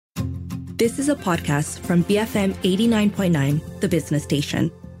This is a podcast from BFM 89.9, the business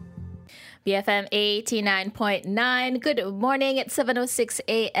station. BFM 89.9. Good morning. It's 7:06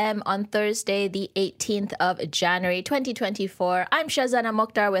 a.m. on Thursday, the 18th of January, 2024. I'm Shazana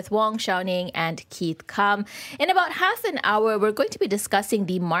Mokhtar with Wong Xiaoning and Keith Kam. In about half an hour, we're going to be discussing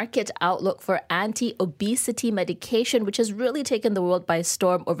the market outlook for anti-obesity medication, which has really taken the world by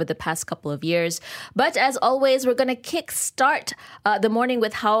storm over the past couple of years. But as always, we're going to kickstart the morning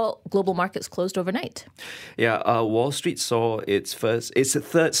with how global markets closed overnight. Wall Street saw its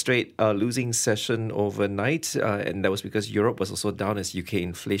third straight losing session overnight, and that was because Europe was also down as UK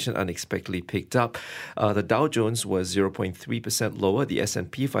inflation unexpectedly picked up. The Dow Jones was 0.3% lower. The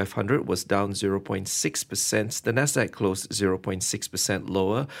S&P 500 was down 0.6%. The NASDAQ closed 0.6%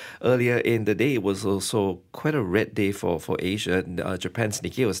 lower. Earlier in the day, it was also quite a red day for Asia. Japan's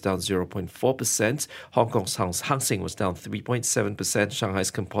Nikkei was down 0.4%. Hong Kong's Hang Seng was down 3.7%.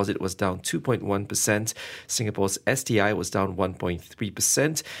 Shanghai's Composite was down 2.1%. Singapore's STI was down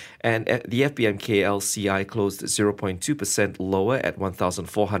 1.3%. And the FBMK LCI closed 0.2% lower at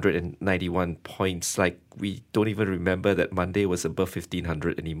 1,491 points. Like, we don't even remember that Monday was above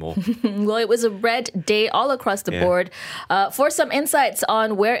 1,500 anymore. Well, it was a red day all across the board. For some insights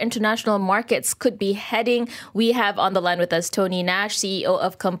on where international markets could be heading, we have on the line with us Tony Nash, CEO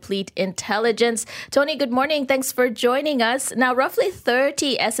of Complete Intelligence. Tony, good morning. Thanks for joining us. Now, roughly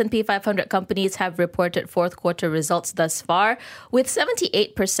 30 S&P 500 companies have reported fourth quarter results thus far, with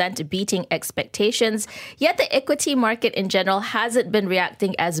 78% beating expectations. Yet the equity market in general hasn't been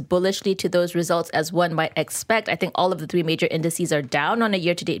reacting as bullishly to those results as one might expect. I think all of the three major indices are down on a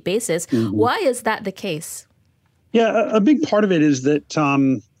year-to-date basis. Mm-hmm. Why is that the case? Yeah, a big part of it is that,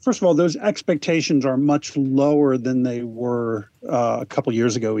 first of all, those expectations are much lower than they were a couple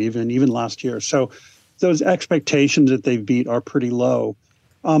years ago, even last year. So those expectations that they've beat are pretty low.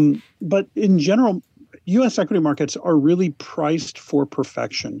 But in general, U.S. equity markets are really priced for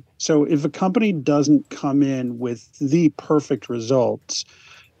perfection. So if a company doesn't come in with the perfect results,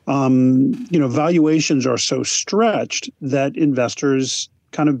 valuations are so stretched that investors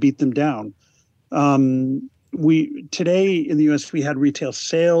kind of beat them down. Today in the U.S., we had retail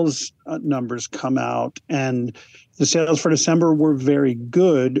sales numbers come out, and the sales for December were very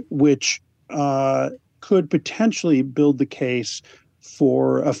good, which could potentially build the case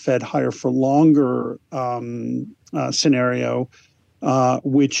for a Fed higher for longer scenario,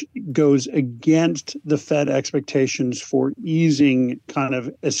 which goes against the Fed expectations for easing kind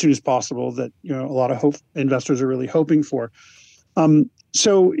of as soon as possible that a lot of investors are really hoping for.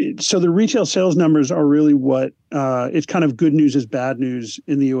 So the retail sales numbers are really what it's kind of good news is bad news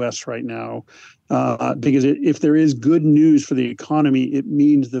in the U.S. right now, because if there is good news for the economy, it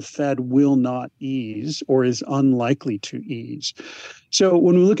means the Fed will not ease or is unlikely to ease. So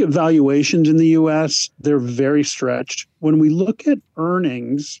when we look at valuations in the U.S., they're very stretched. When we look at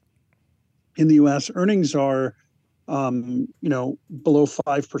earnings in the U.S., earnings are below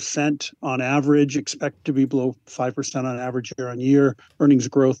 5% on average, expect to be below 5% on average year on year, earnings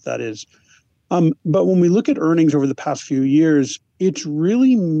growth, that is. But when we look at earnings over the past few years, it's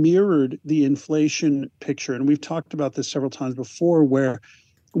really mirrored the inflation picture. And we've talked about this several times before, where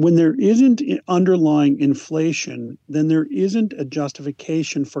when there isn't underlying inflation, then there isn't a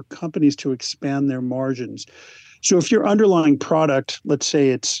justification for companies to expand their margins. So if your underlying product, let's say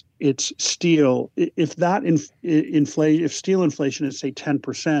it's steel, if steel inflation is, say,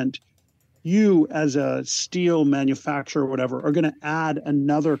 10%, you as a steel manufacturer or whatever are going to add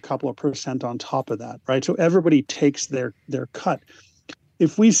another couple of percent on top of that, right? So everybody takes their cut.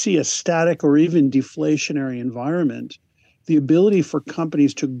 If we see a static or even deflationary environment, the ability for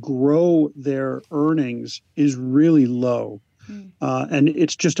companies to grow their earnings is really low. And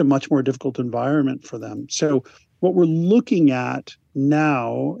it's just a much more difficult environment for them. So what we're looking at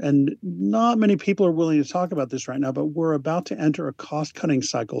now, and not many people are willing to talk about this right now, but we're about to enter a cost-cutting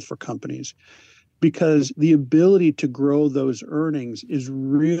cycle for companies because the ability to grow those earnings is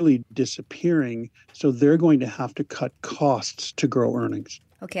really disappearing. So they're going to have to cut costs to grow earnings.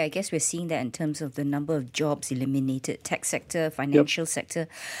 Okay, I guess we're seeing that in terms of the number of jobs eliminated, tech sector, financial sector.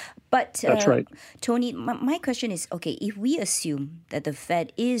 But that's right. Tony, my question is, okay, if we assume that the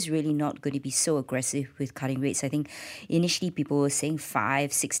Fed is really not going to be so aggressive with cutting rates, I think initially people were saying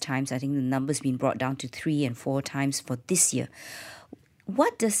 5-6 times. I think the number's been brought down to 3 and 4 times for this year.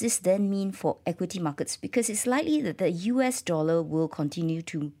 What does this then mean for equity markets? Because it's likely that the US dollar will continue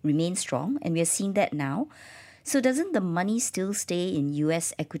to remain strong, and we are seeing that now. So doesn't the money still stay in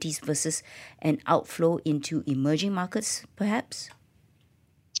US equities versus an outflow into emerging markets, perhaps?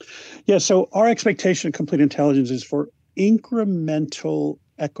 Yeah, so our expectation at Complete Intelligence is for incremental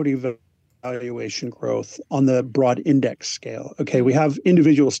equity valuation growth on the broad index scale. Okay, we have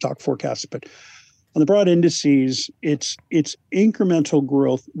individual stock forecasts, but on the broad indices, it's incremental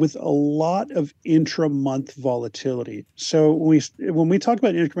growth with a lot of intra-month volatility. So when we talk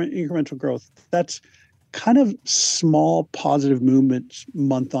about incremental growth, that's kind of small positive movements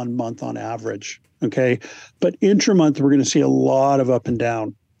month on month on average. Okay, but intra-month we're going to see a lot of up and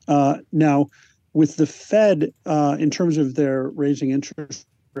down. Now, with the Fed, in terms of their raising interest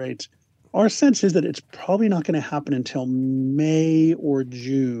rates, our sense is that it's probably not going to happen until May or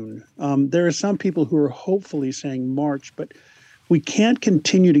June. There are some people who are hopefully saying March, but we can't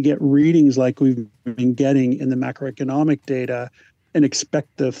continue to get readings like we've been getting in the macroeconomic data and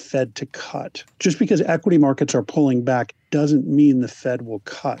expect the Fed to cut. Just because equity markets are pulling back doesn't mean the Fed will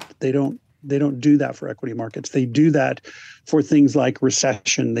cut. They don't do that for equity markets. They do that for things like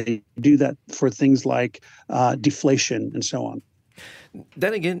recession. They do that for things like deflation and so on.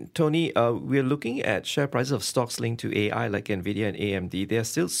 Then again, Tony, we're looking at share prices of stocks linked to AI like NVIDIA and AMD. They are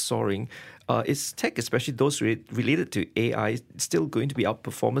still soaring. Is tech, especially those related to AI, still going to be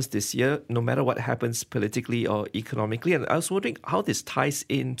outperformers this year, no matter what happens politically or economically? And I was wondering how this ties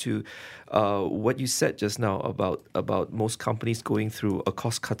into what you said just now about most companies going through a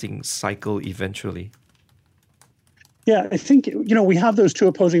cost-cutting cycle eventually. Yeah, I think, we have those two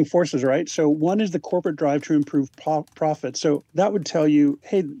opposing forces, right? So one is the corporate drive to improve profit. So that would tell you,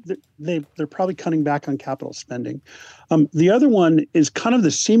 hey, they're probably cutting back on capital spending. The other one is kind of the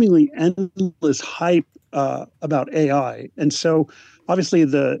seemingly endless hype about AI. And so obviously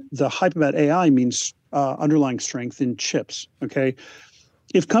the hype about AI means underlying strength in chips, okay?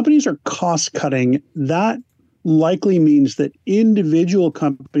 If companies are cost cutting, that likely means that individual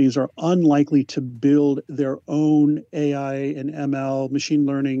companies are unlikely to build their own AI and ML machine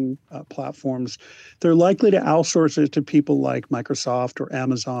learning platforms. They're likely to outsource it to people like Microsoft or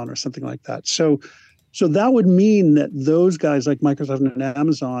Amazon or something like that. So that would mean that those guys like Microsoft and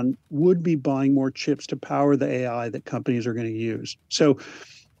Amazon would be buying more chips to power the AI that companies are going to use. So,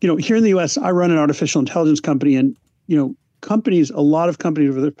 here in the US, I run an artificial intelligence company, and, a lot of companies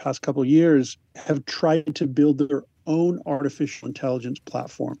over the past couple of years have tried to build their own artificial intelligence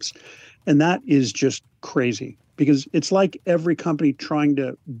platforms. And that is just crazy because it's like every company trying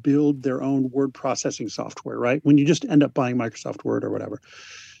to build their own word processing software, right? When you just end up buying Microsoft Word or whatever.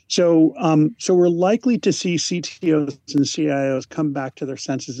 So we're likely to see CTOs and CIOs come back to their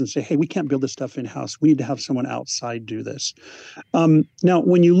senses and say, hey, we can't build this stuff in-house. We need to have someone outside do this. Now,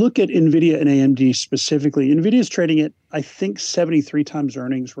 when you look at NVIDIA and AMD specifically, NVIDIA is trading at, I think, 73 times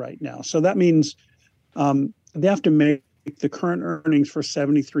earnings right now. So that means they have to make the current earnings for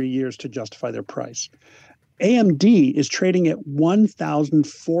 73 years to justify their price. AMD is trading at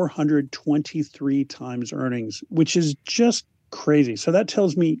 1,423 times earnings, which is just crazy. So that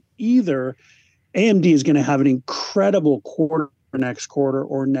tells me either AMD is going to have an incredible quarter next quarter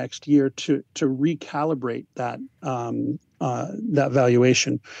or next year to recalibrate that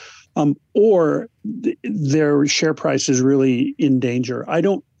valuation, or their share price is really in danger. I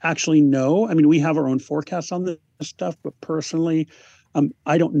don't actually know. I mean, we have our own forecasts on this stuff, but personally,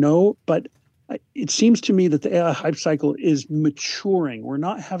 I don't know. But it seems to me that the AI hype cycle is maturing. We're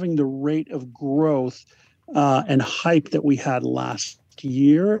not having the rate of growth and hype that we had last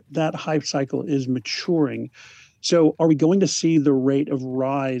year. That hype cycle is maturing. So are we going to see the rate of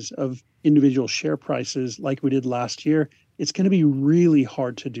rise of individual share prices like we did last year? It's going to be really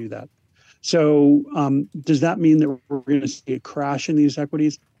hard to do that. So does that mean that we're going to see a crash in these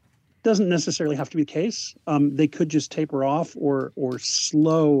equities? Doesn't necessarily have to be the case. They could just taper off or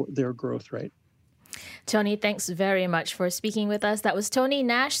slow their growth rate. Tony, thanks very much for speaking with us. That was Tony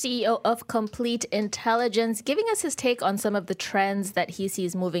Nash, CEO of Complete Intelligence, giving us his take on some of the trends that he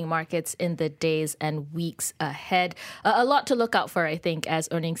sees moving markets in the days and weeks ahead. A lot to look out for, I think, as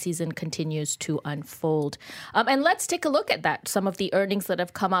earnings season continues to unfold. And let's take a look at that. Some of the earnings that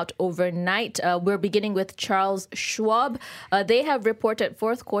have come out overnight. We're beginning with Charles Schwab. They have reported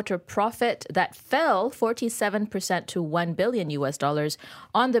fourth quarter profit that fell 47% to $1 billion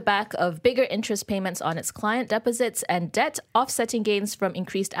on the back of bigger interest payments on its client deposits and debt, offsetting gains from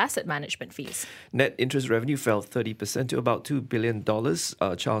increased asset management fees. Net interest revenue fell 30% to about $2 billion.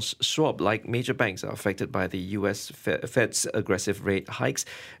 Charles Schwab, like major banks, are affected by the U.S. Fed's aggressive rate hikes.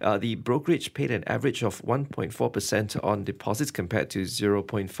 The brokerage paid an average of 1.4% on deposits compared to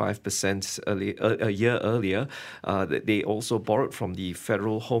 0.5% a year earlier. They also borrowed from the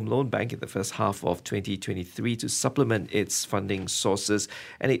Federal Home Loan Bank in the first half of 2023 to supplement its funding sources,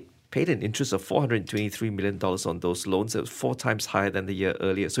 and it paid an interest of $423 million on those loans. It was 4 times higher than the year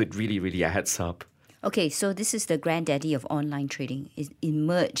earlier. So it really, really adds up. Okay, so this is the granddaddy of online trading. It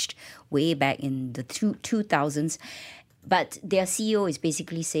emerged way back in the 2000s. But their CEO is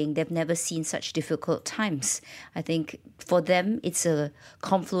basically saying they've never seen such difficult times. I think for them, it's a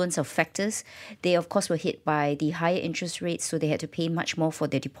confluence of factors. They, of course, were hit by the higher interest rates, so they had to pay much more for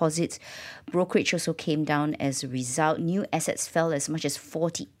their deposits. Brokerage also came down as a result. New assets fell as much as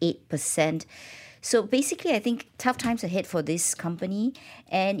 48%. So basically, I think tough times ahead for this company.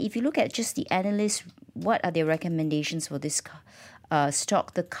 And if you look at just the analysts, what are their recommendations for this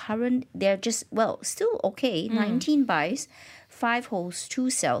stock? The current, they're just, still okay. 19 buys, 5 holds, 2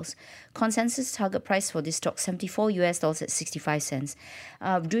 sells. Consensus target price for this stock, $74 at 65 cents.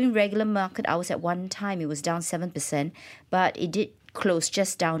 During regular market hours at one time, it was down 7%, but it did close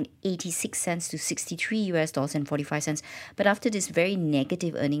just down 86 cents to $63 and 45 cents. But after this very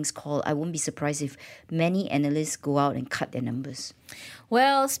negative earnings call, I won't be surprised if many analysts go out and cut their numbers.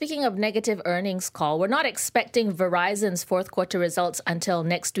 Well, speaking of negative earnings call, we're not expecting Verizon's fourth quarter results until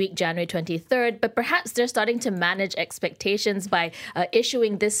next week, January 23rd, but perhaps they're starting to manage expectations by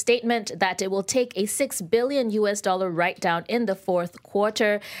issuing this statement that it will take a $6 billion write-down in the fourth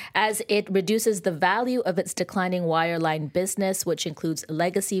quarter as it reduces the value of its declining wireline business, which includes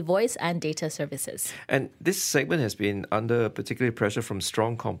legacy voice and data services. And this segment has been under particular pressure from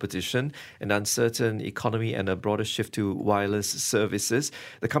strong competition, an uncertain economy, and a broader shift to wireless services.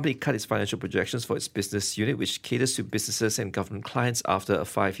 The company cut its financial projections for its business unit, which caters to businesses and government clients after a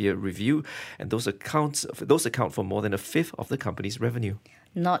 5-year review. And those account for more than a fifth of the company's revenue.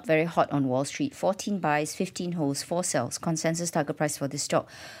 Not very hot on Wall Street. 14 buys, 15 holds, 4 sells. Consensus target price for this stock,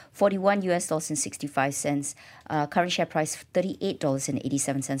 $41 and 65 cents. Current share price,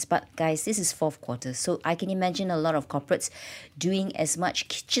 $38.87. But guys, this is fourth quarter, so I can imagine a lot of corporates doing as much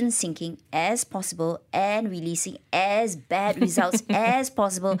kitchen sinking as possible and releasing as bad results as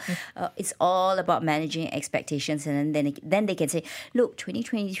possible. It's all about managing expectations, and then they can say, look,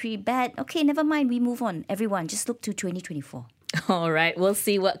 2023 bad. Okay, never mind, we move on. Everyone, just look to 2024. All right, we'll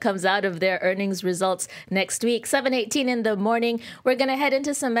see what comes out of their earnings results next week. 7:18 in the morning. We're going to head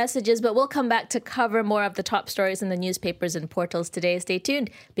into some messages, but we'll come back to cover more of the top stories in the newspapers and portals today. Stay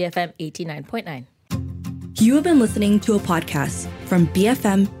tuned. BFM 89.9. You have been listening to a podcast from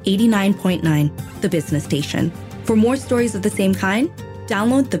BFM 89.9, the business station. For more stories of the same kind,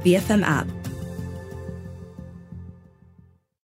 download the BFM app.